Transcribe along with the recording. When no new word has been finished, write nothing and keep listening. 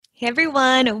Hey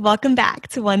everyone, welcome back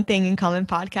to One Thing in Common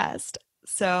podcast.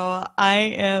 So, I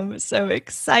am so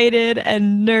excited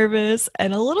and nervous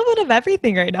and a little bit of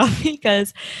everything right now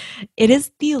because it is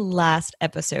the last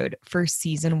episode for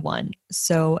season 1.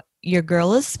 So, your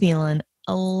girl is feeling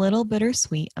a little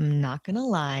bittersweet, I'm not gonna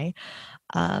lie.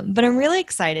 But I'm really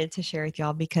excited to share with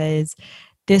y'all because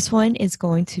this one is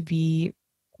going to be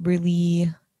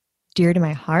really dear to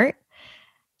my heart.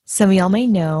 Some of y'all may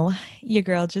know your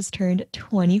girl just turned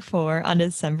 24 on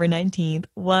December 19th.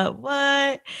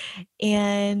 What?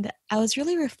 And I was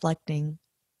really reflecting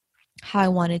how I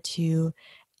wanted to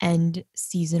end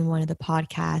season 1 of the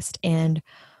podcast and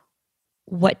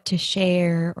what to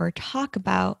share or talk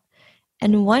about.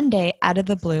 And one day, out of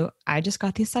the blue, I just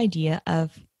got this idea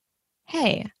of,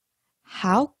 hey,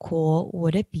 how cool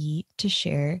would it be to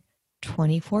share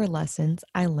 24 lessons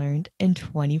I learned in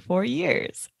 24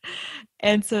 years?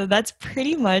 And so that's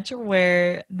pretty much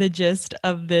where the gist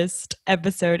of this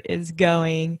episode is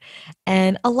going.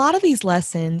 And a lot of these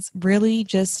lessons really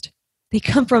just they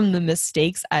come from the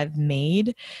mistakes I've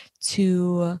made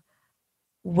to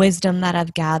wisdom that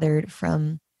I've gathered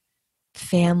from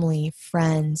family,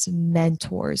 friends,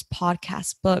 mentors,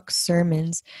 podcasts, books,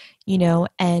 sermons,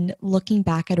 and looking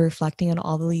back at reflecting on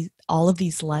all of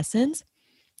these lessons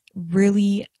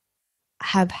really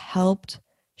have helped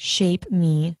shape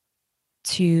me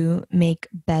to make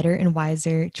better and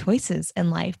wiser choices in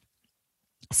life.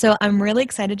 So I'm really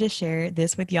excited to share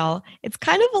this with y'all. It's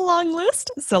kind of a long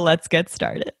list, so let's get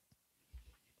started.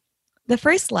 The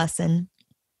first lesson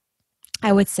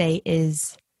I would say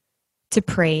is to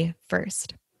pray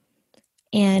first.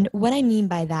 And what I mean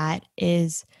by that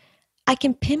is I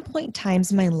can pinpoint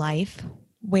times in my life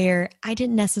where I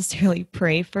didn't necessarily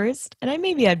pray first, and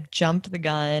I've jumped the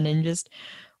gun and just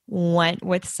went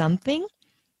with something.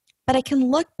 But I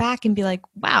can look back and be like,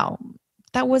 wow,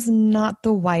 that was not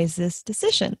the wisest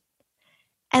decision.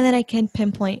 And then I can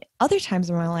pinpoint other times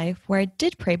in my life where I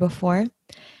did pray before.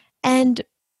 And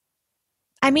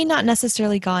I may not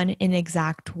necessarily gotten an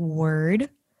exact word,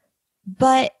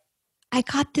 but I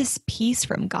got this peace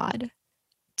from God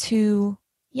to,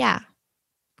 yeah,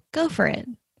 go for it.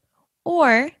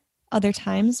 Or other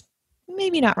times,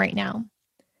 maybe not right now.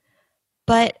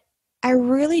 But I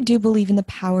really do believe in the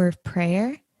power of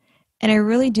prayer. And I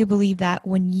really do believe that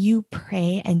when you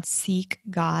pray and seek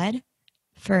God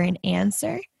for an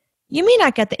answer, you may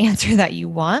not get the answer that you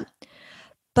want,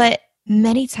 but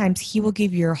many times He will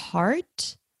give your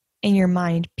heart and your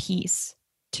mind peace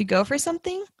to go for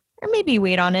something, or maybe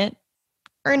wait on it,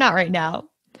 or not right now.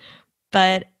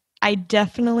 But I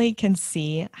definitely can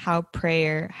see how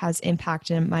prayer has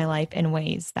impacted my life in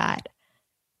ways that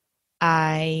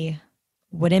I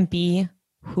wouldn't be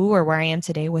who or where I am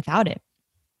today without it.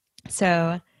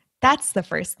 So that's the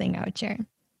first thing I would share.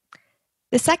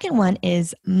 The second one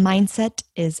is mindset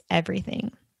is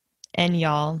everything. And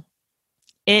y'all,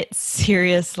 it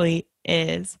seriously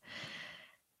is.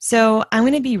 So I'm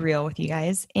going to be real with you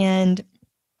guys. And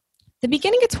the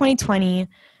beginning of 2020,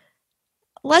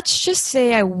 let's just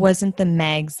say I wasn't the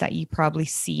Megs that you probably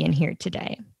see in here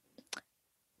today.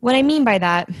 What I mean by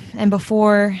that, and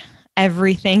before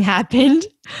everything happened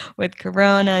with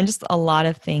Corona and just a lot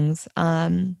of things,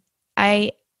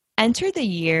 I entered the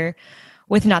year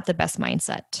with not the best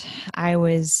mindset. I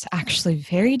was actually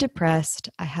very depressed.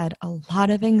 I had a lot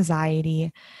of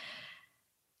anxiety.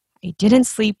 I didn't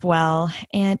sleep well,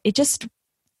 and it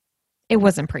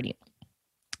wasn't pretty.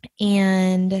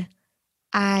 And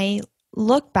I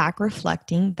look back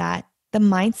reflecting that the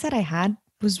mindset I had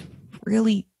was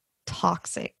really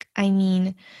toxic. I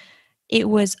mean, it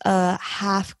was a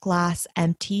half glass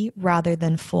empty rather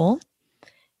than full.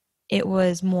 It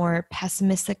was more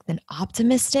pessimistic than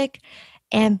optimistic.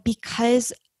 And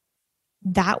because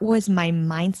that was my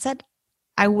mindset,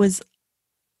 I was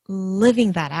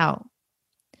living that out.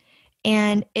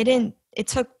 And it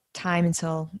took time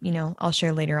until, I'll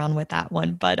share later on with that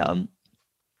one. But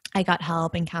I got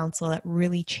help and counsel that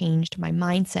really changed my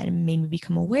mindset and made me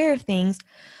become aware of things.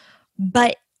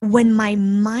 But when my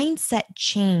mindset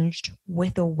changed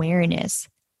with awareness,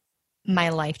 my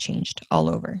life changed all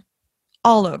over.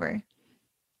 All over.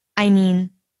 I mean,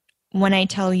 when I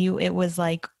tell you it was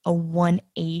like a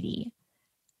 180.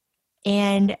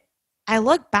 And I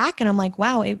look back and I'm like,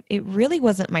 wow, it really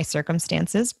wasn't my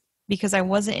circumstances, because I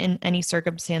wasn't in any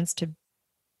circumstance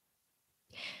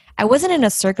I wasn't in a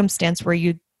circumstance where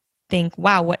you'd think,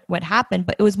 wow, what happened?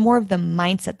 But it was more of the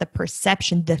mindset, the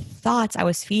perception, the thoughts I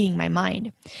was feeding my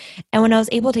mind. And when I was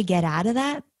able to get out of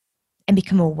that and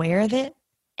become aware of it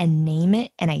and name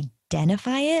it and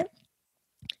identify it,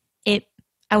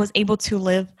 I was able to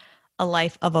live a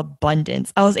life of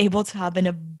abundance. I was able to have an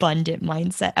abundant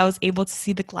mindset. I was able to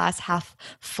see the glass half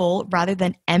full rather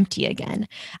than empty again.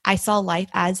 I saw life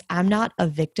as I'm not a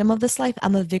victim of this life,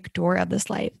 I'm a victor of this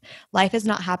life. Life is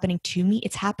not happening to me,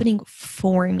 it's happening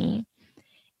for me.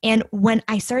 And when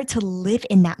I started to live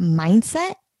in that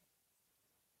mindset,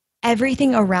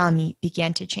 everything around me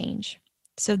began to change.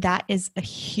 So that is a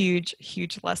huge,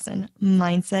 huge lesson.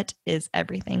 Mindset is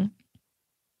everything.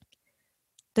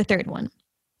 The third one,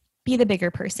 be the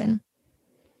bigger person.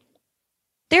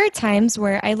 There are times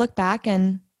where I look back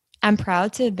and I'm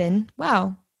proud to have been,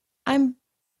 wow, I'm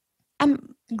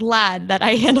glad that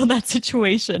I handled that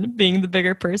situation being the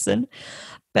bigger person.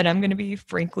 But I'm going to be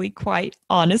frankly quite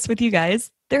honest with you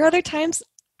guys. There are other times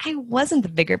I wasn't the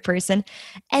bigger person.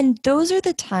 And those are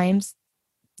the times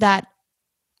that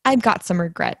I've got some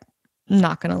regret,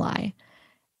 not going to lie.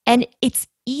 And it's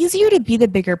easier to be the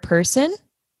bigger person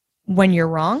when you're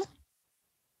wrong.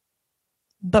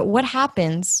 But what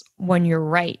happens when you're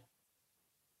right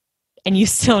and you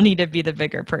still need to be the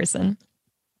bigger person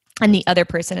and the other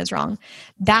person is wrong?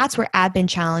 That's where I've been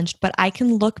challenged. But I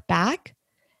can look back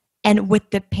and with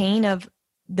the pain of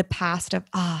the past of,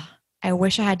 I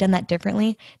wish I had done that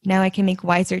differently. Now I can make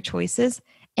wiser choices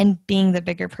and being the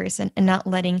bigger person and not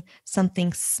letting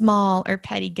something small or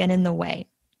petty get in the way.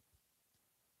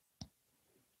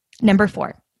 Number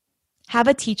 4, have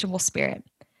a teachable spirit.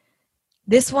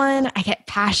 This one I get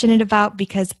passionate about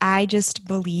because I just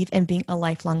believe in being a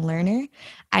lifelong learner.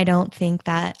 I don't think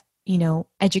that,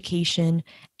 education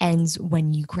ends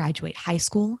when you graduate high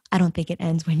school. I don't think it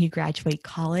ends when you graduate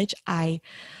college. I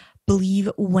believe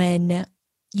when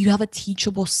you have a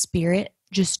teachable spirit,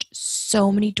 just so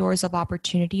many doors of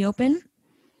opportunity open.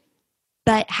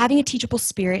 But having a teachable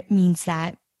spirit means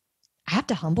that I have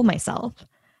to humble myself.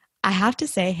 I have to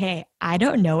say, hey, I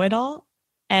don't know it all.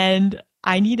 And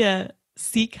I need to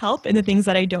seek help in the things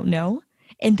that I don't know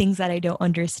and things that I don't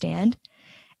understand.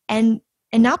 And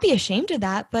not be ashamed of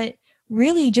that, but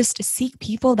really just seek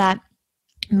people that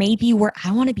may be where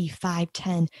I want to be 5,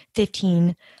 10,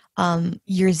 15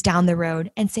 years down the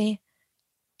road and say,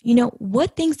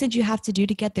 what things did you have to do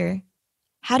to get there?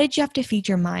 How did you have to feed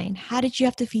your mind? How did you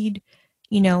have to feed,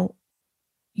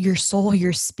 your soul,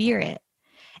 your spirit?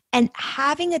 And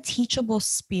having a teachable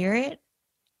spirit,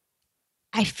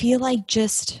 I feel like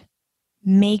just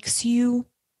makes you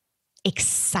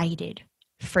excited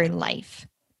for life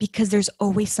because there's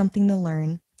always something to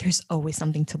learn. There's always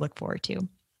something to look forward to.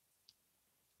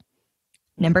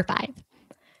 Number 5,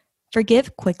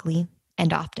 forgive quickly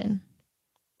and often.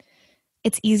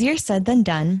 It's easier said than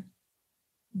done,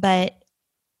 but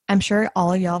I'm sure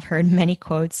all of y'all have heard many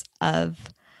quotes of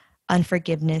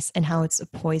unforgiveness and how it's a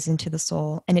poison to the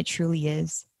soul, and it truly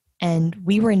is. And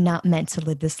we were not meant to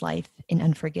live this life in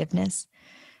unforgiveness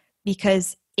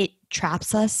because it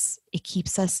traps us, it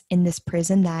keeps us in this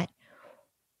prison that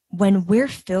when we're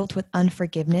filled with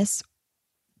unforgiveness,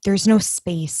 there's no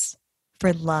space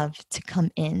for love to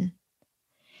come in.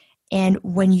 And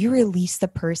when you release the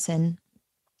person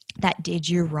that did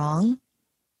you wrong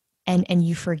and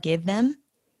you forgive them,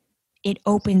 it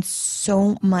opens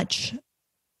so much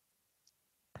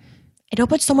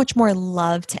more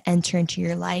love to enter into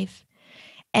your life.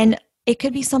 And it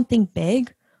could be something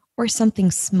big or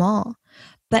something small.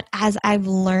 But as I've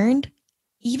learned,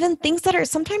 even things that are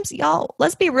sometimes, y'all,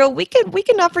 let's be real, we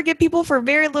can not forgive people for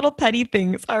very little petty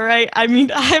things, all right? I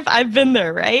mean, I've been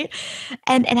there, right?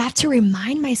 And I have to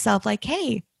remind myself like,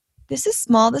 hey, this is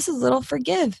small, this is little,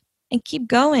 forgive and keep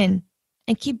going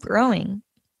and keep growing.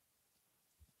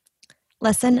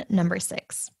 Lesson number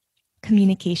 6,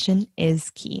 communication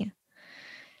is key.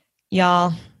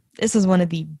 Y'all, this is one of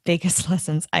the biggest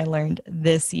lessons I learned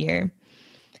this year.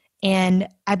 And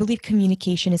I believe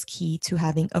communication is key to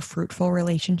having a fruitful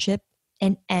relationship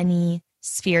in any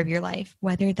sphere of your life,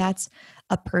 whether that's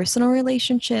a personal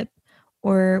relationship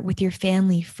or with your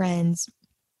family, friends,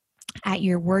 at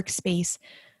your workspace.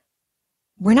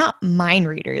 We're not mind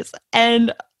readers.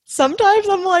 And sometimes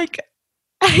I'm like,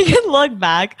 I can look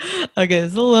back. Okay,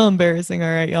 it's a little embarrassing, all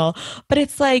right, y'all. But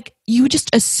it's like you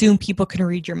just assume people can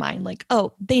read your mind. Like,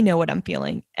 oh, they know what I'm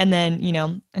feeling. And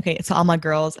then, okay, so all my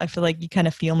girls, I feel like you kind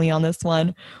of feel me on this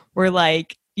one. Where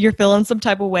like you're feeling some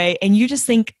type of way and you just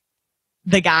think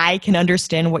the guy can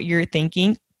understand what you're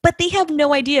thinking, but they have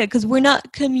no idea because we're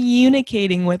not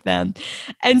communicating with them.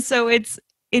 And so it's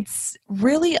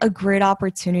really a great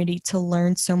opportunity to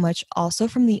learn so much also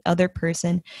from the other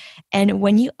person. And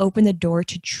when you open the door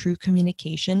to true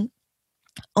communication,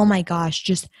 oh my gosh,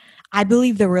 I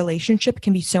believe the relationship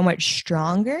can be so much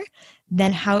stronger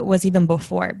than how it was even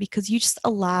before because you just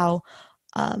allow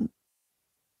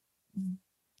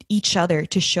each other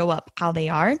to show up how they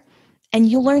are. And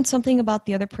you learn something about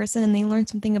the other person and they learn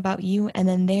something about you. And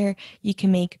then there you can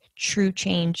make true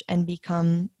change and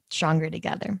become stronger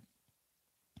together.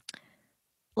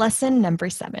 Lesson number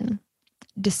 7,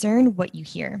 discern what you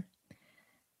hear.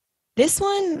 This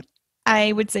one,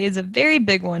 I would say, is a very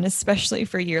big one, especially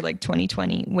for a year like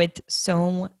 2020 with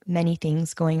so many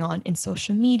things going on in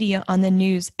social media, on the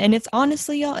news. And it's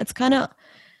honestly, y'all, it's kind of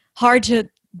hard to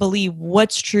believe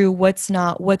what's true, what's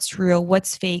not, what's real,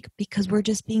 what's fake, because we're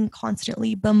just being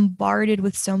constantly bombarded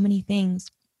with so many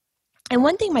things. And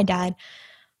one thing my dad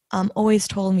always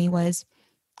told me was,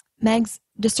 Megs,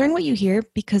 discern what you hear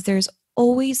because there's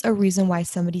always a reason why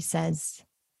somebody says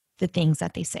the things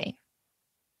that they say.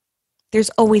 There's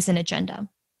always an agenda.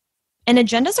 And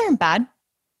agendas aren't bad.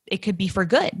 It could be for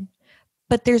good,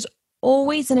 but there's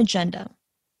always an agenda.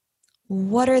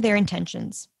 What are their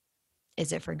intentions?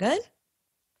 Is it for good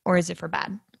or is it for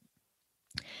bad?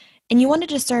 And you want to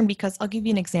discern because I'll give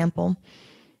you an example.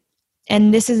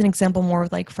 And this is an example more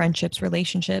of like friendships,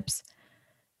 relationships.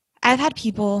 I've had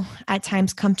people at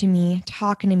times come to me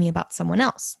talking to me about someone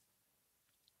else.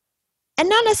 And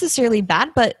not necessarily bad,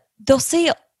 but they'll say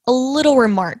a little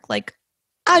remark like,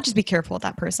 I'll just be careful with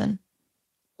that person.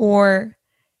 Or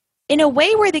in a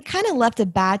way where they kind of left a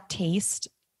bad taste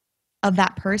of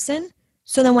that person.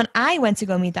 So then when I went to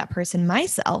go meet that person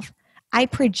myself, I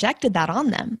projected that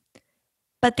on them.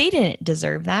 But they didn't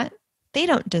deserve that. They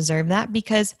don't deserve that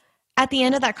because at the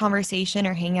end of that conversation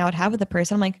or hangout, have with the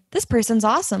person, I'm like, this person's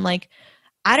awesome. Like,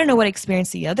 I don't know what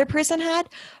experience the other person had,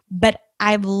 but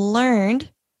I've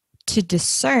learned to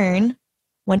discern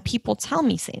when people tell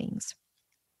me things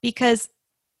because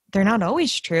they're not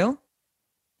always true.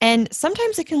 And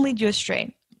sometimes it can lead you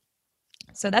astray.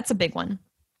 So that's a big one.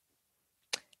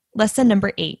 Lesson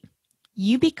number 8,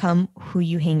 you become who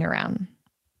you hang around.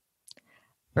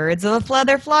 Birds of a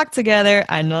feather flock together.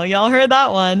 I know y'all heard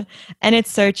that one. And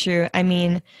it's so true. I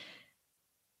mean,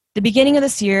 the beginning of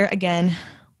this year, again,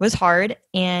 was hard.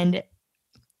 And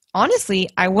honestly,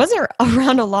 I wasn't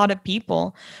around a lot of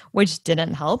people, which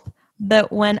didn't help.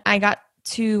 But when I got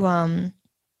to,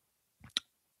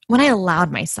 when I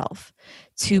allowed myself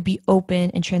to be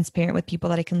open and transparent with people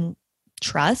that I can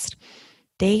trust,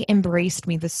 they embraced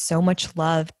me with so much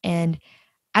love. And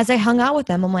as I hung out with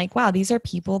them, I'm like, wow, these are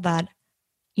people that,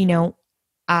 you know,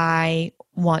 I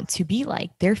want to be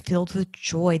like. They're filled with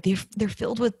joy. They're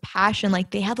filled with passion.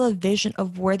 Like they have a vision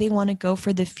of where they want to go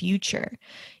for the future.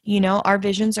 You know, our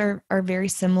visions are very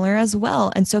similar as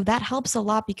well. And so that helps a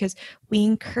lot because we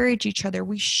encourage each other.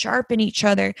 We sharpen each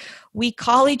other. We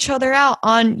call each other out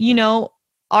on, you know,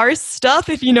 our stuff,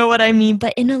 if you know what I mean,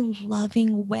 but in a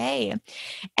loving way.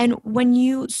 And when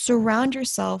you surround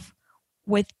yourself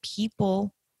with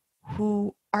people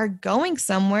who are going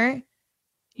somewhere,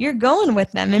 you're going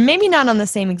with them. And maybe not on the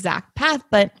same exact path,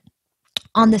 but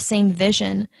on the same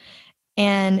vision.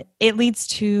 And it leads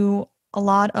to a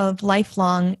lot of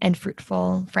lifelong and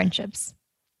fruitful friendships.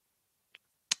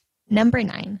 Number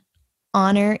 9,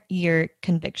 honor your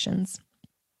convictions.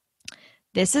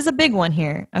 This is a big one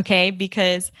here, okay?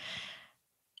 Because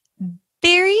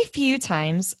very few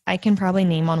times, I can probably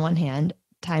name on one hand,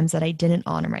 times that I didn't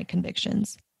honor my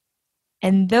convictions.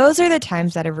 And those are the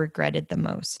times that I've regretted the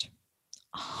most.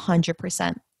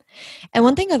 100%. And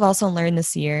one thing I've also learned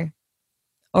this year,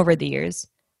 over the years,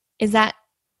 is that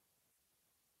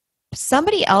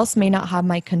somebody else may not have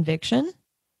my conviction,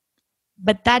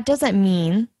 but that doesn't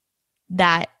mean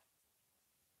that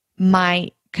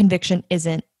my conviction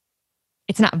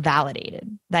it's not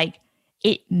validated. Like,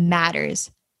 it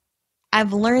matters.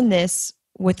 I've learned this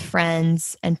with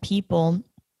friends and people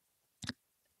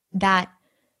that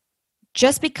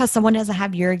just because someone doesn't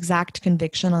have your exact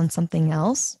conviction on something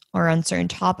else or on certain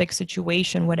topic,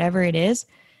 situation, whatever it is,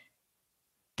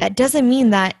 that doesn't mean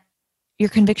that your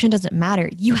conviction doesn't matter.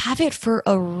 You have it for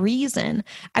a reason.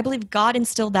 I believe God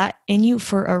instilled that in you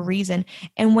for a reason.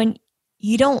 And when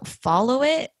you don't follow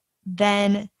it,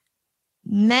 then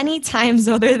many times,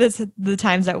 those are the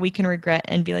times that we can regret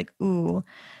and be like, ooh,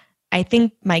 I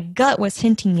think my gut was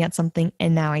hinting me at something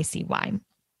and now I see why.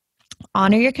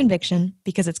 Honor your conviction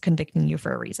because it's convicting you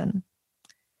for a reason.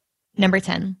 Number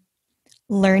 10,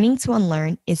 learning to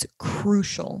unlearn is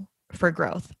crucial for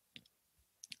growth.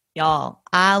 Y'all,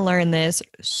 I learned this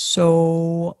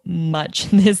so much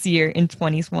this year in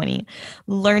 2020.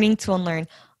 Learning to unlearn.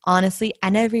 Honestly, I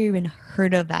never even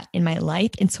heard of that in my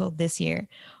life until this year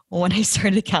when I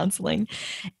started counseling.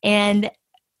 And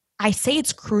I say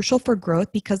it's crucial for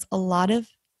growth because a lot of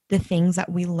the things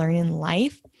that we learn in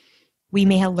life, we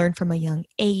may have learned from a young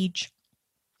age,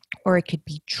 or it could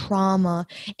be trauma.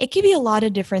 It could be a lot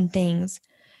of different things.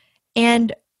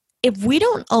 And if we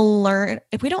don't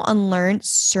unlearn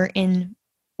certain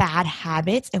bad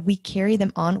habits and we carry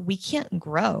them on, we can't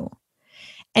grow.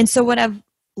 And so what I've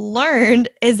learned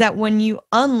is that when you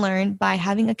unlearn by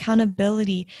having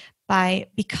accountability, by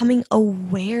becoming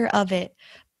aware of it,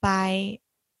 by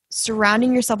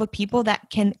surrounding yourself with people that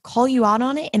can call you out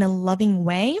on it in a loving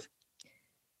way,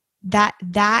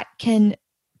 that can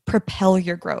propel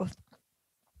your growth.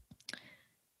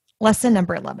 Lesson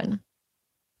number 11.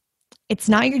 It's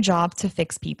not your job to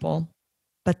fix people,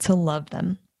 but to love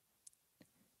them.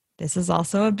 This is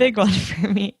also a big one for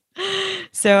me.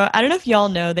 So I don't know if y'all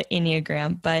know the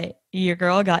Enneagram, but your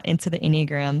girl got into the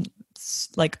Enneagram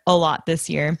like a lot this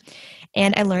year.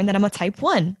 And I learned that I'm a type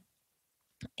 1.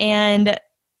 And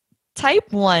type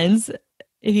 1s,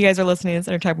 if you guys are listening to this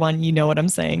and are type 1, you know what I'm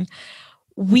saying.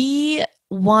 We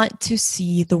want to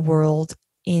see the world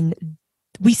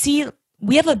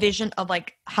we have a vision of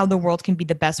like how the world can be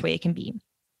the best way it can be.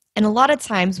 And a lot of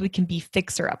times we can be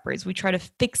fixer-uppers. We try to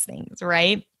fix things,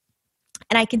 right?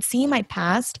 And I can see in my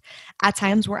past at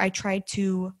times where I tried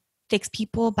to fix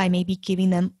people by maybe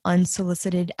giving them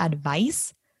unsolicited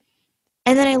advice.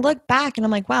 And then I look back and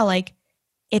I'm like, wow, like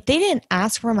if they didn't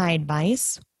ask for my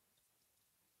advice,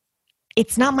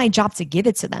 it's not my job to give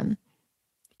it to them.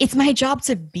 It's my job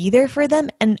to be there for them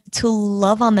and to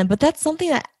love on them. But that's something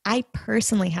that I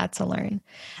personally had to learn.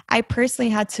 I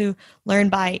personally had to learn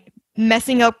by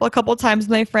messing up a couple times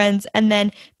with my friends and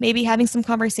then maybe having some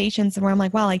conversations where I'm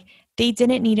like, wow, like they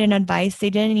didn't need an advice.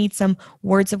 They didn't need some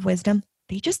words of wisdom.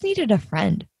 They just needed a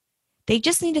friend. They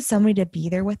just needed somebody to be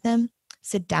there with them,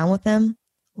 sit down with them,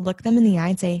 look them in the eye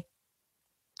and say,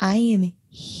 I am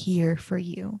here for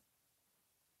you.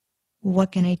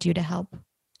 What can I do to help?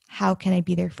 How can I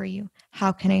be there for you?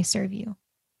 How can I serve you?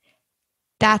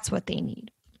 That's what they need.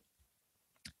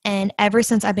 And ever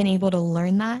since I've been able to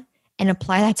learn that and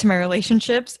apply that to my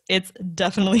relationships, it's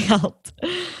definitely helped.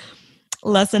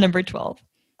 Lesson number 12.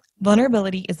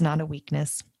 Vulnerability is not a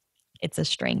weakness. It's a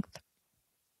strength.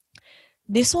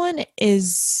 This one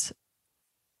is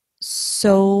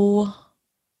so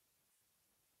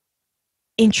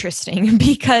interesting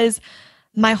because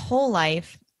my whole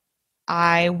life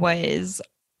I was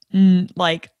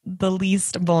like the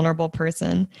least vulnerable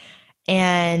person.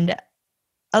 And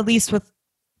at least with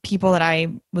people that I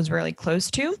was really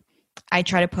close to, I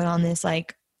try to put on this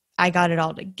like, I got it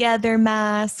all together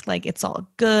mask, like it's all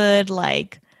good.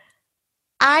 Like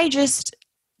I just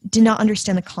did not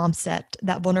understand the concept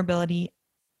that vulnerability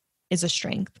is a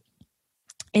strength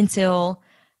until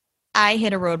I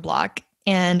hit a roadblock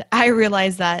and I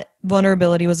realized that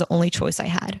vulnerability was the only choice I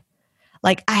had.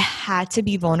 Like I had to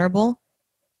be vulnerable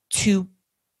to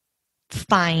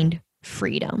find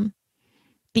freedom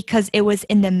because it was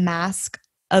in the mask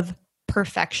of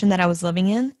perfection that I was living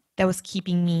in that was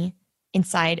keeping me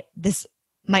inside this,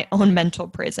 my own mental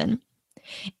prison.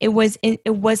 It wasn't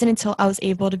until I was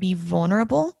able to be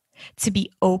vulnerable, to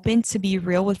be open, to be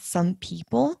real with some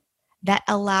people that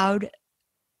allowed,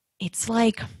 it's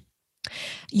like,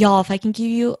 y'all, if I can give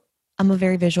you, I'm a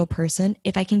very visual person.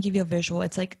 If I can give you a visual,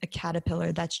 it's like a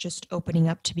caterpillar that's just opening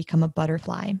up to become a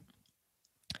butterfly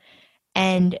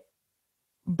and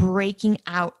breaking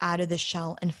out of the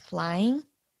shell and flying.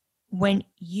 When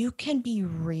you can be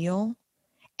real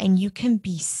and you can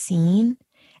be seen,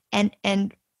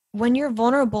 and when you're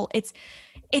vulnerable, it's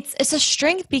a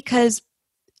strength because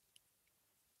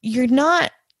you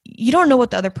don't know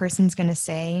what the other person's going to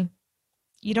say.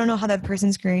 You don't know how that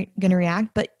person's going to react,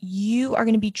 but you are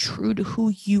going to be true to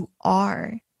who you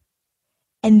are.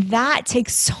 And that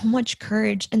takes so much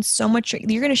courage and so much,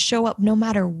 you're going to show up no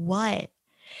matter what.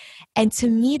 And to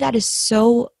me, that is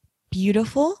so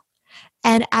beautiful.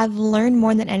 And I've learned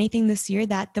more than anything this year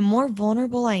that the more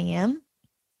vulnerable I am,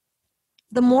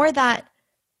 the more that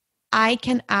I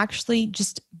can actually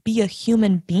just be a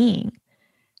human being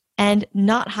and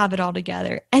not have it all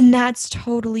together. And that's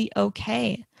totally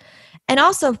okay. And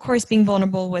also, of course, being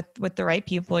vulnerable with the right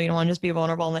people. You don't want to just be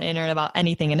vulnerable on the internet about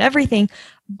anything and everything.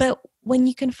 But when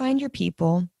you can find your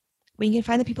people, when you can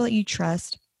find the people that you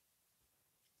trust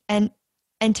and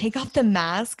take off the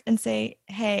mask and say,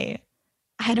 hey,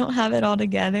 I don't have it all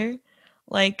together.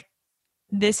 Like,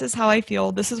 this is how I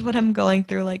feel. This is what I'm going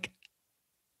through. Like,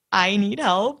 I need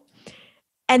help.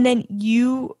 And then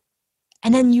you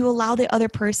allow the other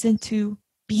person to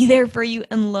be there for you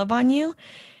and love on you.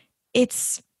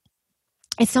 It's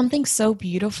something so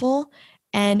beautiful.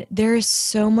 And there is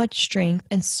so much strength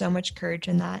and so much courage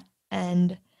in that.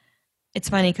 And it's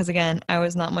funny because, again, I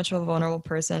was not much of a vulnerable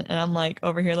person. And I'm like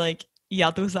over here like, ya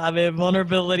tu sabe,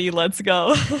 vulnerability, let's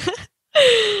go.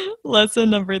 Lesson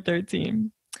number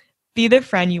 13. Be the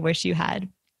friend you wish you had.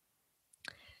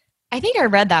 I think I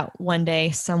read that one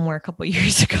day somewhere a couple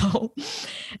years ago.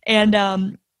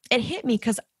 And it hit me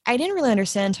because I didn't really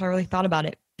understand until I really thought about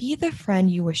it. Be the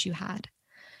friend you wish you had.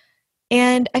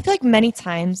 And I feel like many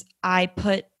times I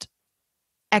put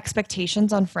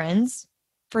expectations on friends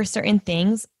for certain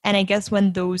things. And I guess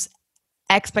when those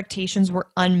expectations were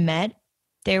unmet,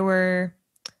 there were,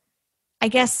 I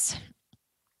guess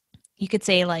you could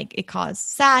say like it caused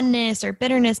sadness or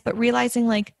bitterness, but realizing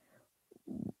like,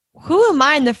 who am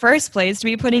I in the first place to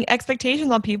be putting expectations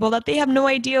on people that they have no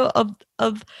idea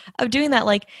of doing that?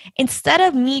 Like, instead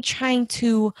of me trying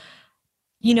to,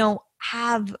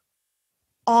 have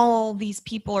all these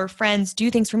people or friends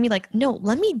do things for me, like, no,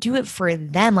 let me do it for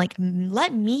them. Like,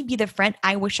 let me be the friend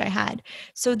I wish I had.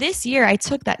 So this year I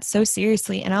took that so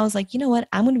seriously, and I was like, you know what,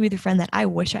 I'm going to be the friend that I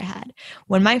wish I had.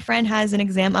 When my friend has an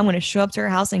exam, I'm going to show up to her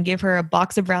house and give her a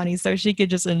box of brownies so she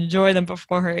could just enjoy them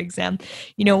before her exam.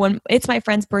 When it's my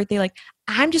friend's birthday, like,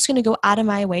 I'm just going to go out of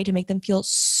my way to make them feel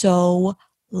so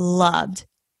loved,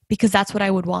 because that's what I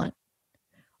would want,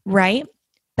 right?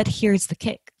 But here's the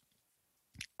kick.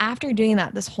 After doing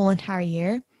that this whole entire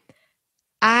year,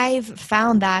 I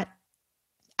found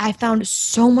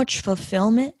so much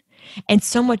fulfillment and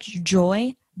so much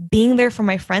joy being there for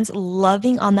my friends,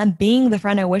 loving on them, being the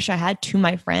friend I wish I had to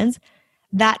my friends,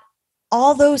 that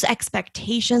all those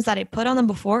expectations that I put on them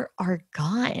before are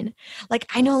gone. Like,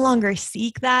 I no longer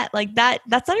seek that. Like, that's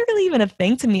not really even a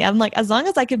thing to me. I'm like, as long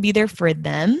as I could be there for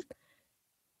them,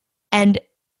 and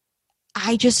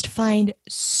I just find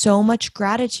so much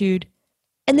gratitude.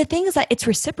 And the thing is that it's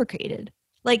reciprocated.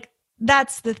 Like,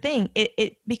 that's the thing.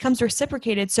 It becomes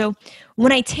reciprocated. So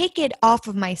when I take it off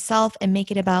of myself and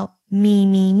make it about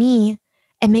me,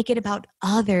 and make it about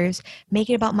others, make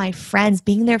it about my friends,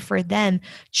 being there for them,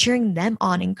 cheering them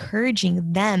on,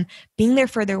 encouraging them, being there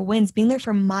for their wins, being there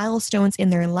for milestones in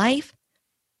their life,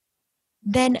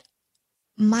 then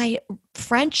my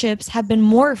friendships have been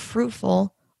more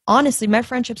fruitful. Honestly, my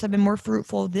friendships have been more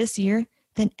fruitful this year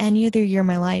than any other year in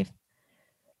my life.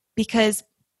 Because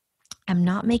I'm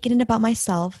not making it about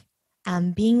myself.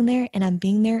 I'm being there, and I'm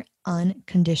being there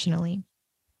unconditionally.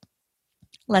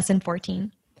 Lesson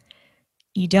 14.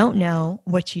 You don't know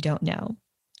what you don't know.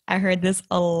 I heard this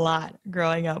a lot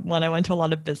growing up when I went to a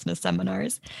lot of business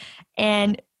seminars.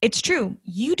 And it's true.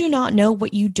 You do not know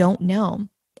what you don't know.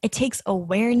 It takes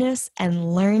awareness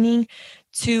and learning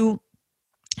to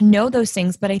know those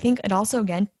things. But I think it also,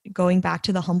 again, going back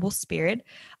to the humble spirit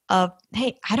of,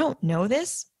 hey, I don't know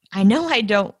this. I know I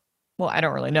don't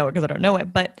really know it because I don't know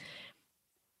it. But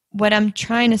what I'm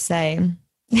trying to say in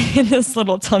this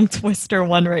little tongue twister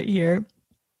one right here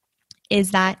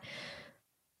is that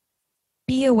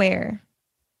be aware,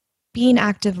 be an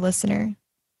active listener.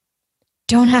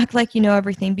 Don't act like you know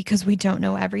everything, because we don't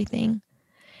know everything.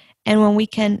 And when we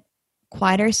can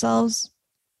quiet ourselves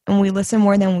and we listen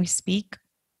more than we speak,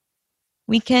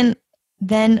 we can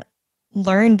then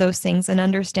learn those things and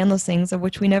understand those things of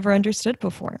which we never understood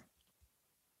before.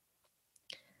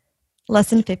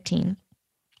 Lesson 15.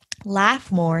 Laugh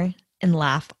more and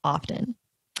laugh often.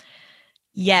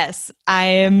 Yes, I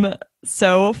am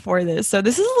so for this. So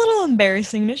this is a little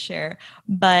embarrassing to share,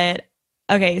 but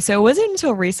okay, so it wasn't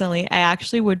until recently I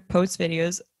actually would post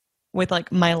videos with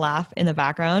like my laugh in the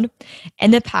background.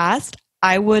 In the past,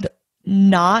 I would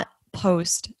not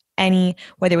post any,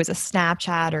 whether it was a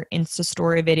Snapchat or Insta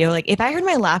story video. Like, if I heard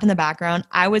my laugh in the background,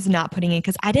 I was not putting it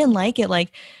because I didn't like it.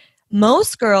 Like,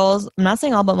 most girls, I'm not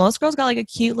saying all, but most girls got like a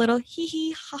cute little hee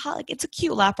hee ha ha, like it's a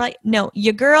cute laugh, right? No,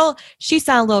 your girl, she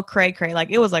sounded a little cray cray. Like,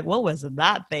 it was like, what was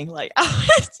that thing? Like, I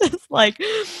was just like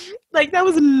that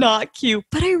was not cute.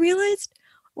 But I realized,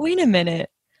 wait a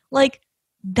minute, like,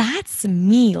 that's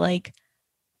me. Like,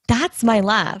 that's my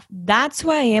laugh. That's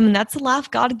who I am. And that's the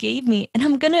laugh God gave me. And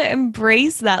I'm going to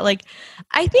embrace that. Like,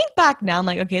 I think back now, I'm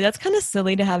like, okay, that's kind of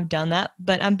silly to have done that.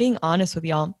 But I'm being honest with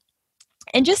y'all.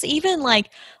 And just even like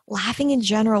laughing in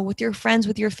general with your friends,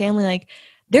 with your family, like,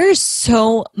 there's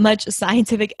so much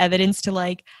scientific evidence to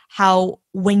like how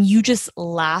when you just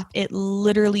laugh, it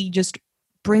literally just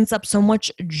brings up so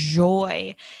much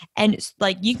joy. And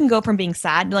like, you can go from being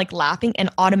sad to like laughing, and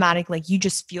automatically like you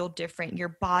just feel different.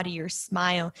 Your body, your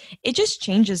smile, it just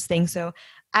changes things. So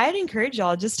I'd encourage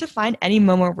y'all just to find any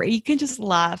moment where you can just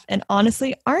laugh. And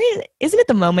honestly, isn't it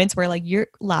the moments where like you're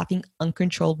laughing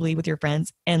uncontrollably with your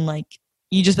friends and like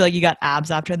you just feel like you got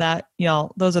abs after that?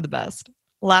 Y'all, those are the best.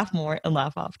 Laugh more and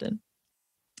laugh often.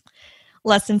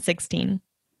 Lesson 16.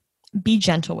 Be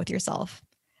gentle with yourself.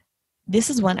 This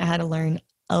is one I had to learn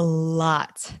a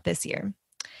lot this year.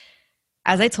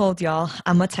 As I told y'all,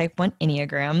 I'm a type 1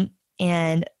 Enneagram,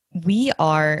 and we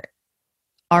are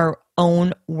our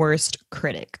own worst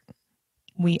critic.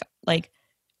 We Like,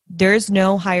 there's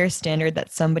no higher standard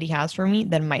that somebody has for me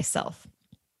than myself.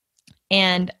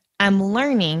 And I'm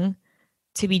learning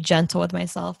to be gentle with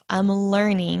myself. I'm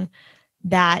learning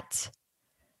that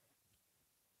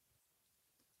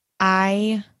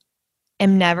I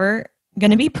am never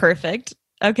going to be perfect.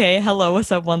 Okay, hello,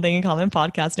 what's up? One Thing in Common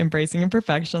podcast, embracing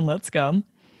imperfection. Let's go.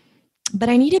 But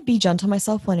I need to be gentle with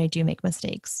myself when I do make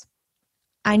mistakes.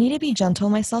 I need to be gentle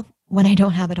with myself when I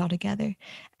don't have it all together.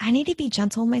 I need to be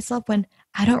gentle with myself when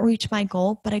I don't reach my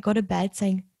goal, but I go to bed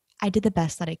saying, I did the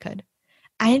best that I could.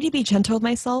 I need to be gentle with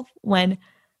myself when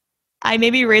I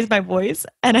maybe raised my voice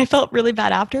and I felt really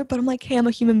bad after, but I'm like, hey, I'm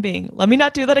a human being. Let me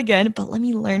not do that again, but let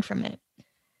me learn from it.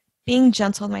 Being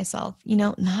gentle with myself,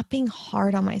 not being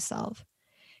hard on myself.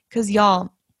 Because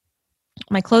y'all,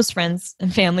 my close friends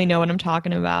and family know what I'm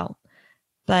talking about,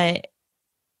 but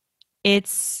it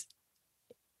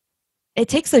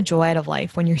takes the joy out of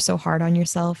life when you're so hard on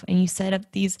yourself and you set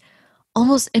up these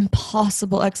almost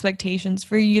impossible expectations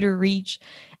for you to reach.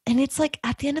 And it's like,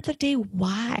 at the end of the day,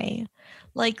 why?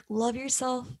 Like, love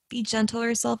yourself, be gentle with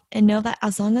yourself, and know that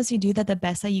as long as you do that the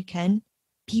best that you can,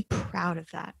 be proud of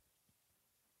that.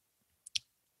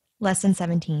 Lesson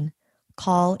 17,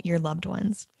 call your loved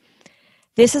ones.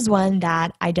 This is one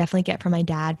that I definitely get from my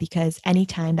dad, because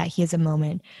anytime that he has a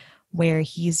moment where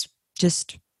he's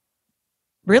just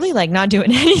really like not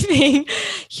doing anything,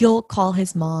 he'll call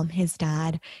his mom, his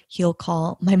dad, he'll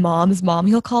call my mom's mom,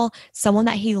 he'll call someone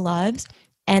that he loves.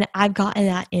 And I've gotten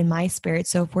that in my spirit.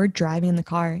 So if we're driving in the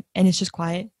car and it's just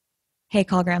quiet, hey,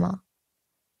 call grandma.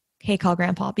 Hey, call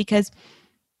grandpa. Because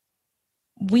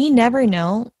we never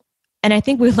know. And I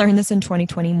think we learned this in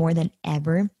 2020 more than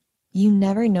ever. You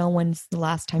never know when's the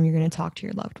last time you're going to talk to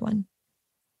your loved one.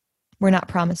 We're not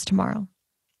promised tomorrow.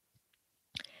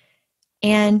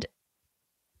 And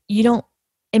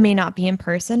it may not be in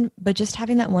person, but just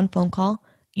having that one phone call,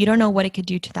 you don't know what it could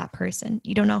do to that person.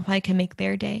 You don't know how it can make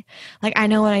their day. Like, I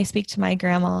know when I speak to my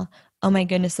grandma, oh my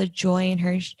goodness, the joy in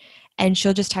her, and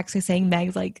she'll just text me saying,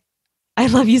 Megs, like, I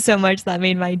love you so much. That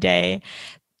made my day.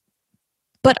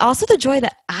 But also the joy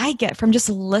that I get from just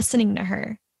listening to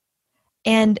her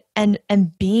and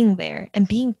being there and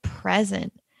being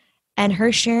present, and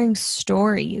her sharing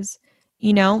stories,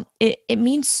 it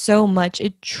means so much.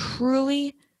 It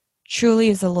truly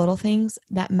is the little things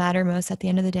that matter most at the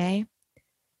end of the day.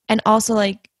 And also,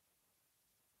 like,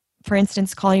 for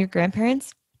instance, calling your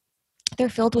grandparents, they're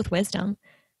filled with wisdom.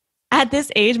 At this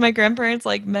age, my grandparents,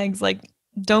 like, Megs, like,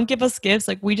 don't give us gifts.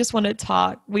 Like, we just want to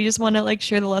talk. We just want to, like,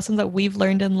 share the lessons that we've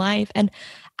learned in life. And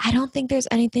I don't think there's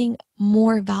anything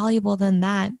more valuable than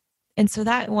that. And so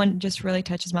that one just really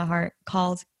touches my heart.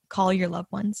 Call your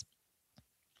loved ones.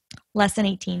 Lesson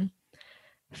 18,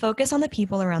 focus on the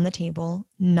people around the table,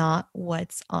 not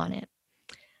what's on it.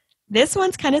 This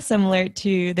one's kind of similar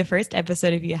to the first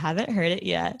episode, if you haven't heard it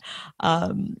yet,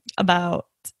 about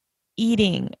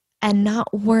eating and not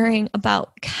worrying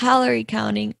about calorie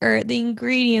counting or the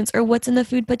ingredients or what's in the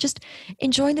food, but just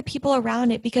enjoying the people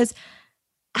around it. Because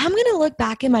I'm going to look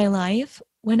back in my life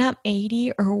when I'm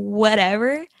 80 or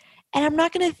whatever, and I'm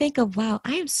not going to think of, wow,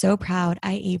 I am so proud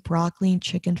I ate broccoli and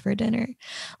chicken for dinner.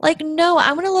 Like, no,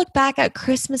 I'm going to look back at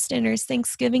Christmas dinners,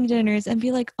 Thanksgiving dinners, and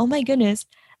be like, oh my goodness,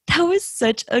 that was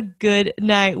such a good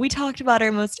night. We talked about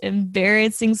our most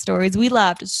embarrassing stories. We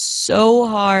laughed so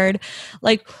hard.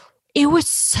 Like, it was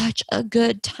such a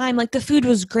good time. Like, the food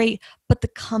was great, but the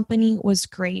company was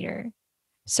greater.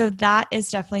 So that is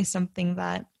definitely something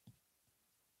that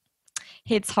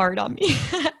hits hard on me.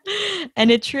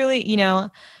 And it truly,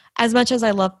 as much as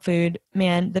I love food,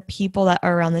 man, the people that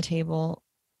are around the table,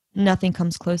 nothing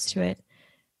comes close to it.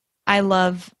 I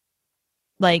love,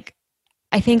 like,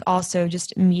 I think also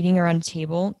just meeting around a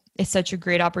table is such a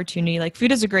great opportunity. Like,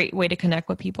 food is a great way to connect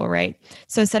with people, right?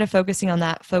 So instead of focusing on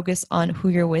that, focus on who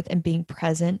you're with and being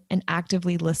present and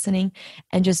actively listening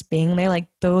and just being there. Like,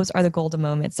 those are the golden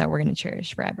moments that we're going to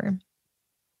cherish forever.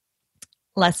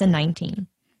 Lesson 19,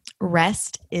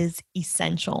 rest is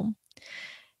essential.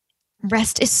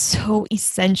 Rest is so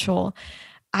essential.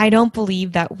 I don't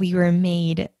believe that we were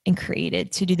made and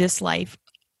created to do this life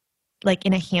like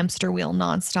in a hamster wheel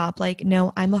nonstop. Like,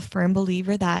 no, I'm a firm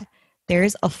believer that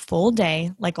there's a full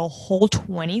day, like a whole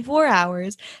 24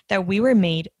 hours that we were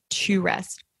made to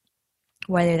rest.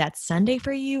 Whether that's Sunday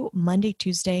for you, Monday,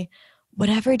 Tuesday,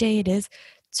 whatever day it is,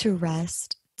 to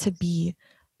rest, to be,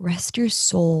 rest your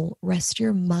soul, rest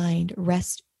your mind,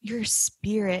 rest your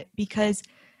spirit. Because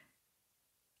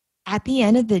at the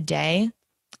end of the day,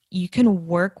 you can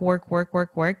work,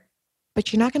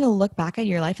 but you're not going to look back at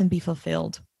your life and be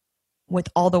fulfilled with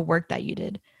all the work that you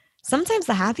did. Sometimes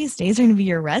the happiest days are going to be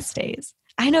your rest days.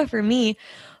 I know for me,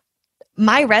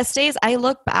 my rest days, I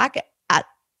look back at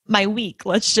my week,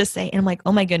 let's just say, and I'm like,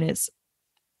 oh my goodness,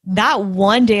 that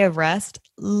one day of rest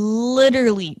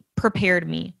literally prepared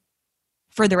me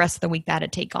for the rest of the week that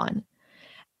I'd take on.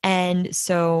 And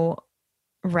so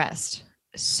rest,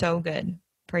 so good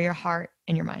for your heart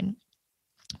and your mind.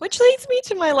 Which leads me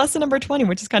to my lesson number 20,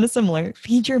 which is kind of similar.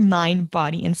 Feed your mind,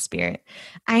 body, and spirit.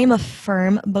 I am a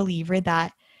firm believer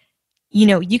that,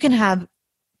 you can have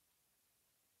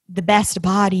the best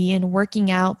body and working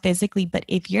out physically, but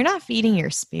if you're not feeding your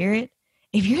spirit,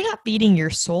 if you're not feeding your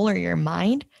soul or your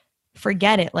mind,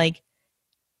 forget it. Like,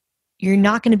 you're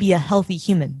not going to be a healthy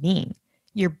human being.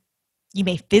 You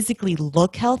may physically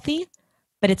look healthy,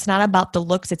 but it's not about the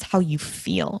looks, it's how you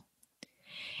feel.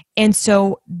 And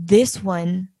so this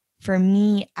one, for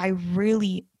me, I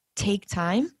really take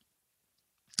time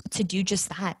to do just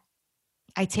that.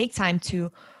 I take time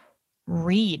to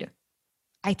read.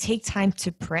 I take time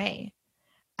to pray.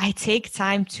 I take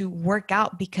time to work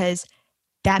out because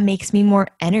that makes me more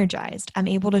energized. I'm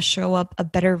able to show up a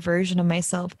better version of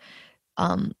myself,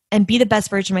 and be the best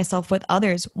version of myself with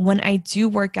others when I do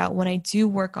work out, when I do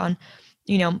work on,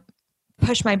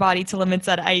 push my body to limits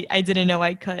that I didn't know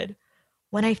I could.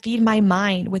 When I feed my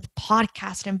mind with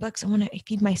podcasts and books, and when I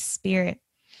feed my spirit,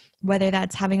 whether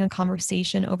that's having a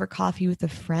conversation over coffee with a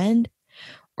friend,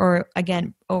 or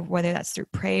again, or whether that's through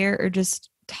prayer or just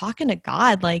talking to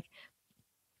God, like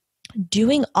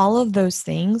doing all of those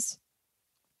things,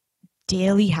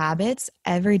 daily habits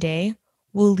every day,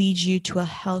 will lead you to a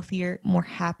healthier, more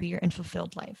happier, and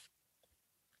fulfilled life.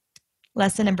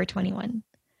 Lesson number 21.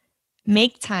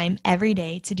 Make time every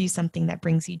day to do something that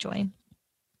brings you joy.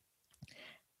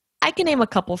 I can name a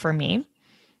couple for me.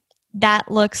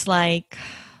 That looks like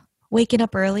waking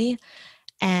up early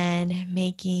and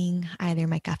making either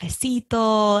my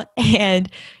cafecito and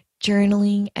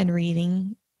journaling and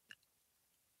reading.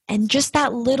 And just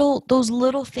those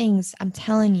little things, I'm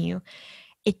telling you,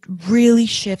 it really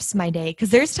shifts my day. Because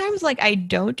there's times like I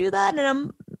don't do that and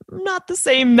I'm not the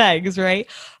same Megs, right?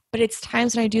 But it's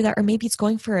times when I do that, or maybe it's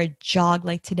going for a jog.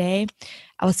 Like today,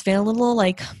 I was feeling a little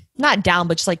like, not down,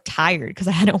 but just like tired because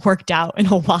I hadn't worked out in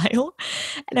a while.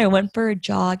 And I went for a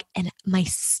jog, and my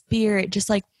spirit, just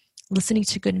like listening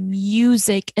to good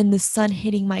music and the sun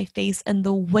hitting my face and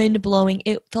the wind blowing,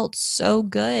 it felt so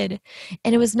good.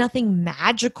 And it was nothing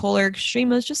magical or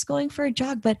extreme. I was just going for a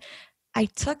jog, but I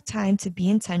took time to be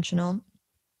intentional,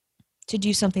 to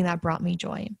do something that brought me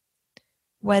joy.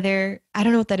 Whether, I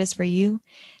don't know what that is for you.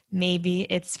 Maybe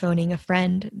it's phoning a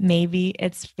friend. Maybe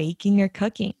it's baking or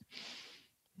cooking.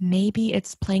 Maybe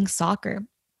it's playing soccer.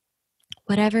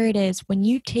 Whatever it is, when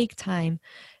you take time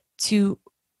to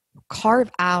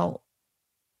carve out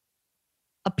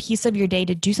a piece of your day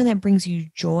to do something that brings you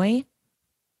joy,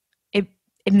 it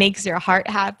makes your heart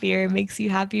happier, it makes you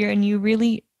happier, and you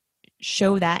really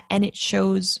show that, and it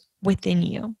shows within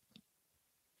you.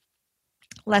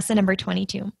 Lesson number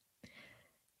 22.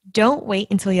 Don't wait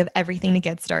until you have everything to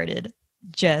get started.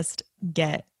 Just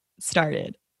get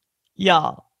started.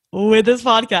 Y'all, with this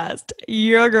podcast,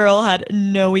 your girl had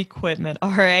no equipment,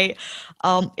 all right?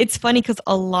 It's funny because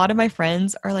a lot of my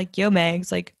friends are like, yo,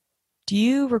 Megs, like, do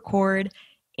you record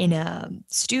in a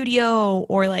studio,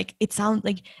 or like it sounds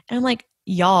like, and I'm like,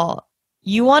 y'all,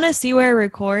 you want to see where I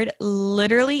record?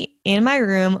 Literally in my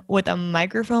room with a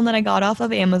microphone that I got off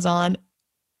of Amazon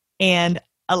and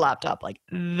a laptop. Like,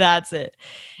 that's it.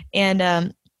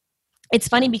 And it's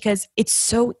funny because it's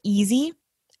so easy.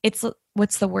 It's,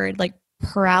 what's the word? Like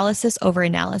paralysis over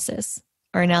analysis,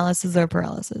 or analysis over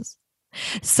paralysis.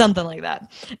 Something like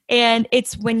that. And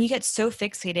it's when you get so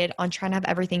fixated on trying to have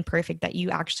everything perfect that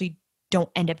you actually don't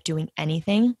end up doing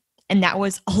anything. And that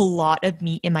was a lot of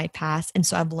me in my past. And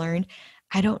so I've learned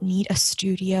I don't need a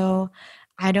studio.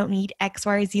 I don't need X,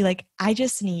 Y, or Z. Like, I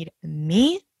just need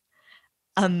me,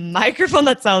 a microphone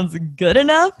that sounds good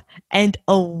enough, and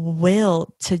a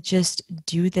will to just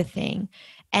do the thing.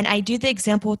 And I do the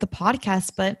example with the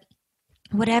podcast, but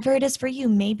whatever it is for you,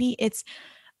 maybe it's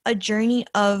a journey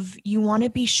of you want to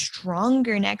be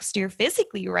stronger next year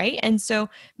physically, right? And so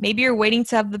maybe you're waiting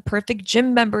to have the perfect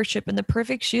gym membership and the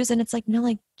perfect shoes, and it's like, no,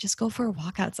 like, just go for a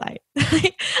walk outside.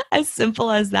 As simple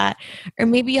as that. Or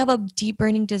maybe you have a deep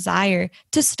burning desire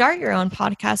to start your own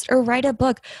podcast or write a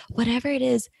book. Whatever it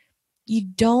is, you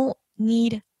don't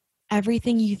need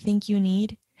everything you think you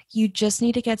need. You just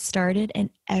need to get started, and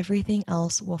everything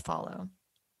else will follow.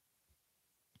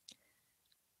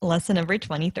 Lesson number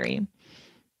 23.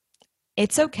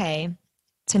 It's okay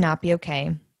to not be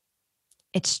okay.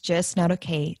 It's just not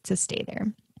okay to stay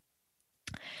there.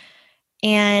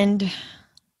 And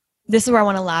this is where I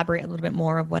want to elaborate a little bit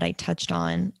more of what I touched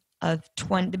on of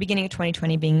the beginning of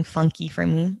 2020 being funky for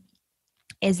me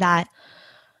is that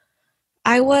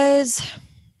I was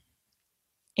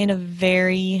in a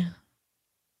very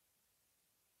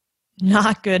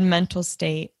not good mental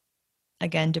state.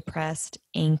 Again, depressed,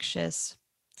 anxious,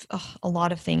 a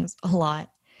lot of things, a lot.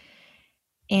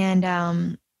 And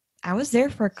I was there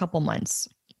for a couple months.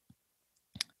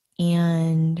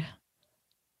 And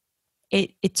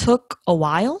it took a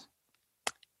while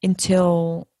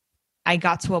until I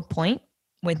got to a point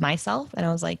with myself and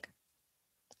I was like,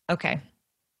 okay,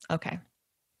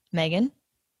 Megan,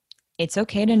 it's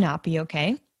okay to not be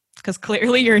okay because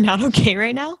clearly you're not okay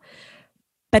right now,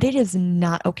 but it is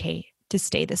not okay to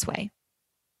stay this way.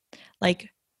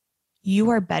 Like, you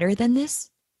are better than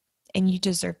this and you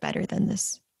deserve better than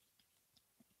this.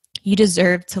 You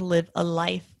deserve to live a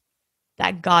life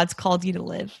that God's called you to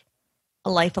live,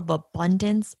 a life of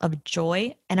abundance, of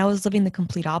joy. And I was living the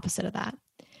complete opposite of that.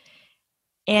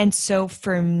 And so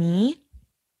for me,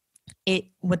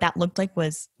 what that looked like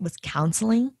was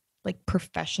counseling, like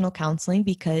professional counseling,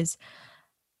 because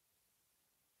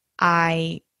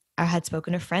I had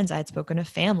spoken to friends, I had spoken to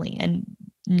family, and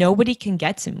nobody can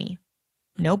get to me.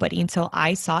 Nobody, until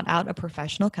I sought out a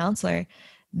professional counselor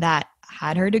that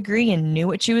had her degree and knew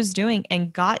what she was doing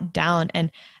and got down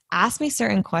and asked me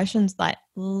certain questions that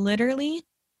literally,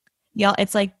 y'all,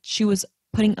 it's like she was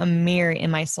putting a mirror in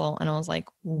my soul. And I was like,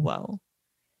 whoa.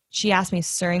 She asked me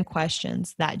certain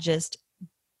questions that just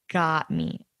got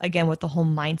me, again, with the whole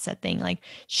mindset thing. Like,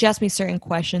 she asked me certain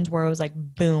questions where it was like,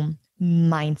 boom,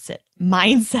 mindset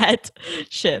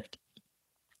shift.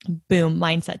 Boom,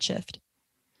 mindset shift.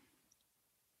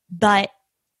 But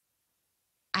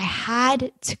I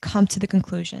had to come to the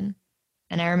conclusion,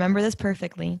 and I remember this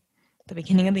perfectly, the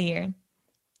beginning of the year,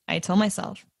 I told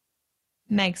myself,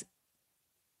 Megs,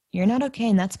 you're not okay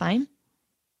and that's fine,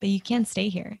 but you can't stay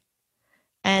here.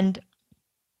 And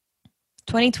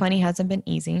 2020 hasn't been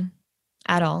easy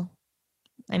at all.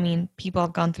 I mean, people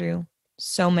have gone through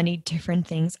so many different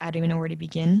things. I don't even know where to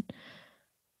begin.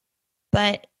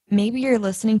 But maybe you're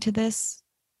listening to this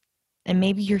and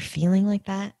maybe you're feeling like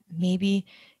that. Maybe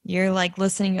you're like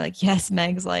listening, you're like, yes,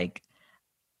 Megs, like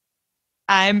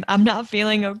I'm not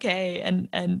feeling okay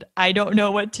and I don't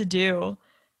know what to do.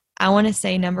 I want to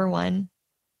say, number one,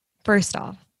 first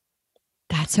off,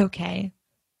 that's okay.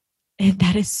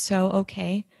 That is so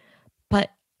okay.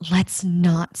 But let's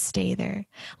not stay there.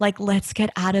 Like, let's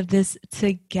get out of this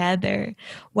together.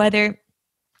 Whether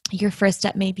your first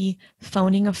step may be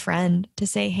phoning a friend to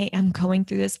say, hey, I'm going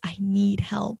through this, I need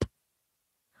help.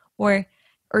 Or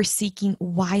seeking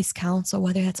wise counsel,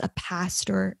 whether that's a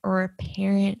pastor or a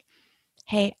parent.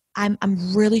 Hey, I'm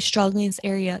really struggling in this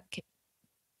area.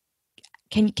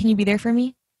 Can you be there for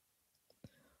me?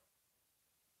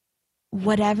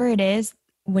 Whatever it is,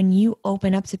 when you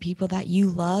open up to people that you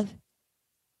love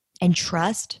and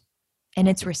trust, and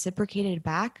it's reciprocated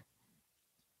back,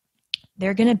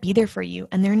 they're going to be there for you,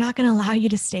 and they're not going to allow you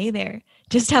to stay there.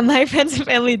 Just how my friends and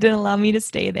family didn't allow me to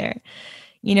stay there.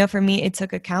 You know, for me, it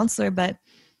took a counselor, but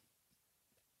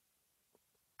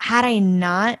had I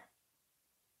not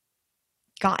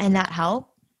gotten that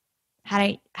help,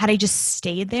 had I just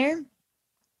stayed there,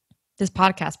 this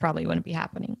podcast probably wouldn't be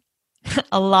happening.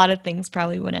 A lot of things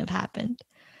probably wouldn't have happened.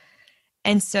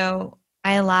 And so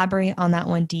I elaborate on that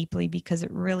one deeply because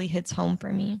it really hits home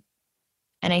for me.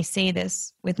 And I say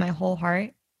this with my whole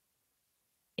heart.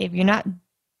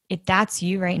 If that's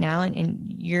you right now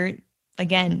and you're,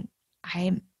 again,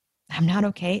 I'm not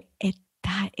okay,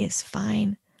 that is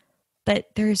fine. But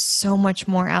there's so much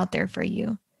more out there for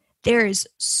you. There is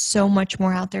so much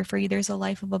more out there for you. There's a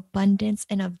life of abundance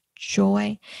and of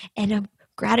joy and of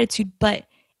gratitude, but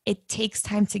it takes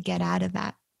time to get out of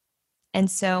that.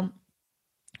 And so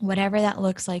whatever that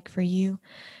looks like for you,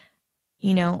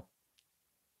 you know,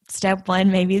 step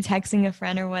one, maybe texting a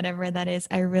friend or whatever that is,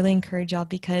 I really encourage y'all,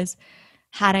 because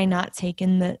had I not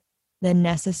taken the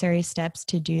necessary steps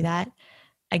to do that,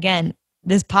 again,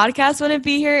 this podcast wouldn't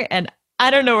be here, and I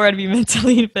don't know where I'd be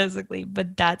mentally and physically,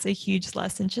 but that's a huge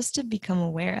lesson just to become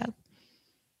aware of.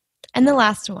 And the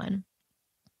last one,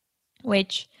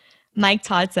 which Mike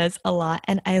Todd says a lot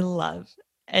and I love,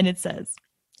 and it says,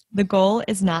 the goal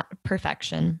is not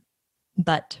perfection,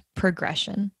 but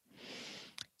progression.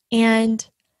 And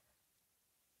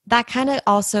that kind of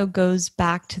also goes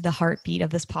back to the heartbeat of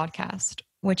this podcast,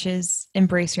 which is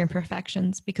embrace your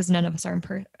imperfections, because none of us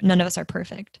are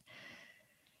perfect.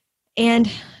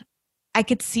 And I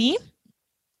could see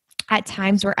at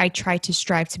times where I tried to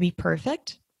strive to be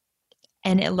perfect,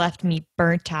 and it left me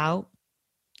burnt out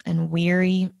and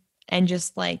weary and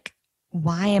just like,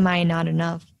 why am I not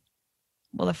enough?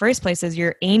 Well, the first place is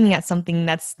you're aiming at something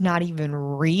that's not even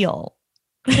real.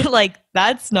 Like,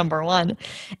 that's number one.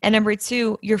 And number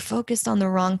two, you're focused on the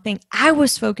wrong thing. I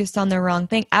was focused on the wrong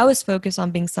thing. I was focused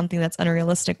on being something that's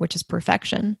unrealistic, which is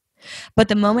perfection. But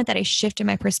the moment that I shifted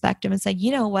my perspective and said,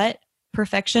 you know what,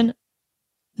 perfection,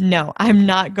 no, I'm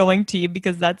not going to,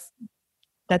 because that's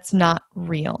not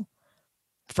real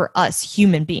for us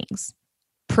human beings.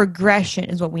 Progression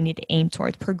is what we need to aim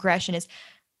towards. Progression is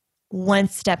one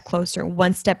step closer,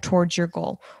 one step towards your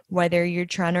goal. Whether you're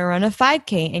trying to run a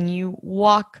 5K and you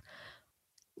walk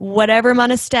whatever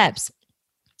amount of steps,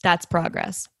 that's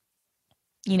progress.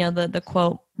 You know, the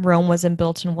quote, Rome wasn't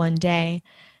built in one day.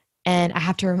 And I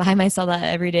have to remind myself that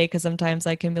every day, because sometimes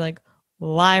I can be like,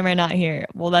 why am I not here?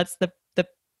 Well, that's the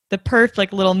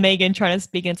perfect little Megan trying to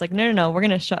speak. And it's like, no, we're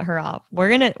gonna shut her off. We're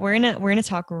gonna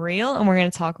talk real, and we're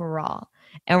gonna talk raw,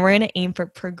 and we're gonna aim for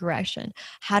progression.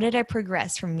 How did I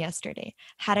progress from yesterday?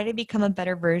 How did I become a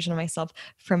better version of myself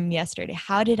from yesterday?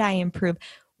 How did I improve?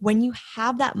 When you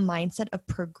have that mindset of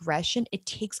progression, it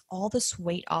takes all this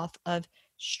weight off of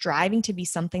striving to be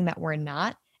something that we're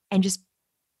not, and just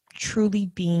truly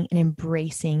being and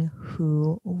embracing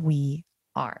who we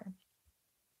are.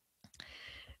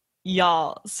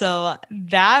 Y'all, so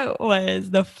that was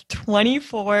the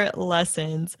 24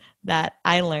 lessons that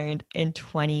I learned in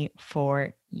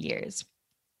 24 years.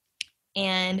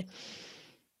 And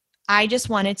I just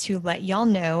wanted to let y'all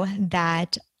know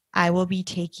that I will be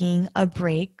taking a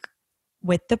break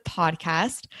with the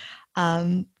podcast.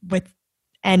 And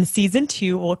season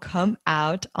 2 will come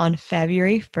out on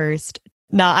February 1st.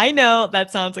 Now, I know that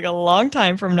sounds like a long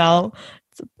time from now.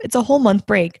 It's a whole month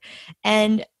break.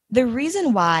 And the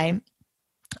reason why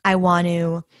I'm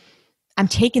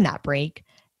taking that break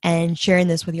and sharing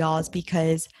this with y'all is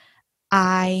because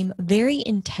I'm very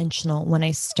intentional when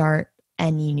I start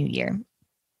any new year.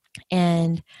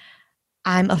 And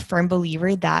I'm a firm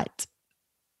believer that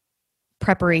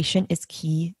preparation is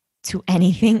key to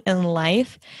anything in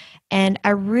life. And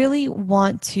I really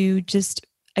want to just,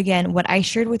 again, what I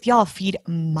shared with y'all, feed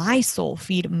my soul,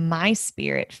 feed my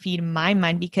spirit, feed my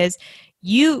mind, because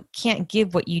you can't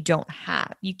give what you don't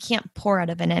have. You can't pour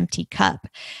out of an empty cup.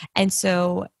 And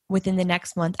so within the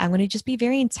next month, I'm going to just be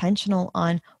very intentional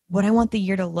on what I want the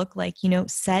year to look like,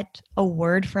 set a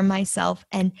word for myself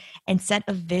and set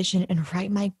a vision and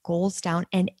write my goals down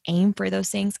and aim for those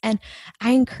things. And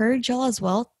I encourage y'all as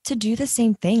well to do the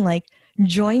same thing. Like,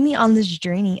 join me on this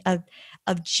journey of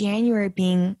January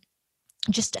being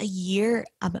just a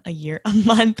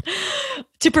month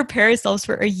to prepare ourselves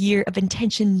for a year of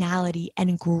intentionality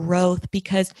and growth,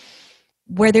 because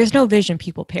where there's no vision,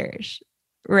 people perish,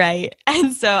 right?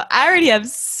 And so I already have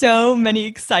so many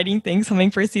exciting things coming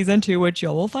for season 2, which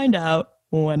y'all will find out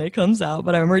when it comes out,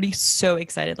 but I'm already so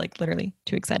excited, like literally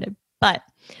too excited. But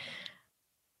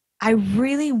I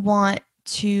really want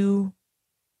to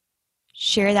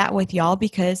share that with y'all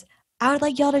because I would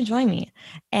like y'all to join me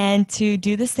and to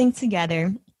do this thing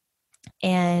together.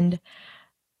 And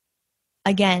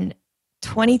again,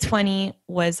 2020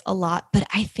 was a lot, but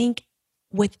I think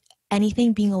with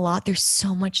anything being a lot, there's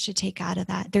so much to take out of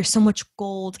that. There's so much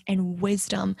gold and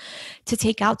wisdom to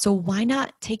take out. So why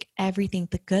not take everything,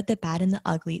 the good, the bad, and the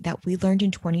ugly that we learned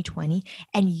in 2020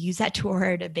 and use that to our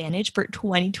advantage for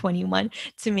 2021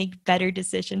 to make better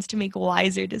decisions, to make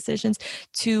wiser decisions,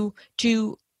 to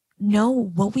know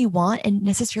what we want and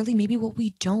necessarily maybe what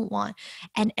we don't want,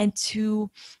 and to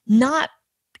not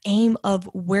aim of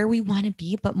where we want to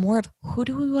be, but more of who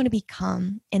do we want to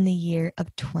become in the year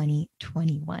of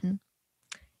 2021.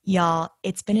 Y'all,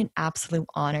 it's been an absolute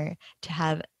honor to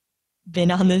have been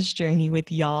on this journey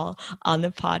with y'all on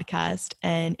the podcast,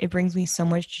 and it brings me so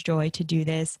much joy to do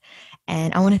this.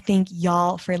 And I want to thank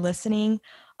y'all for listening.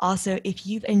 Also, if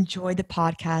you've enjoyed the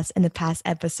podcast and the past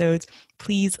episodes,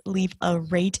 please leave a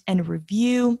rate and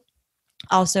review.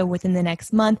 Also, within the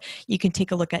next month, you can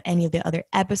take a look at any of the other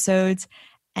episodes.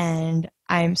 And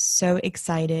I'm so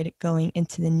excited going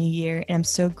into the new year, and I'm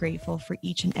so grateful for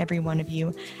each and every one of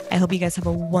you. I hope you guys have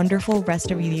a wonderful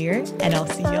rest of your year, and I'll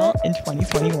see y'all in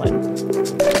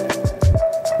 2021.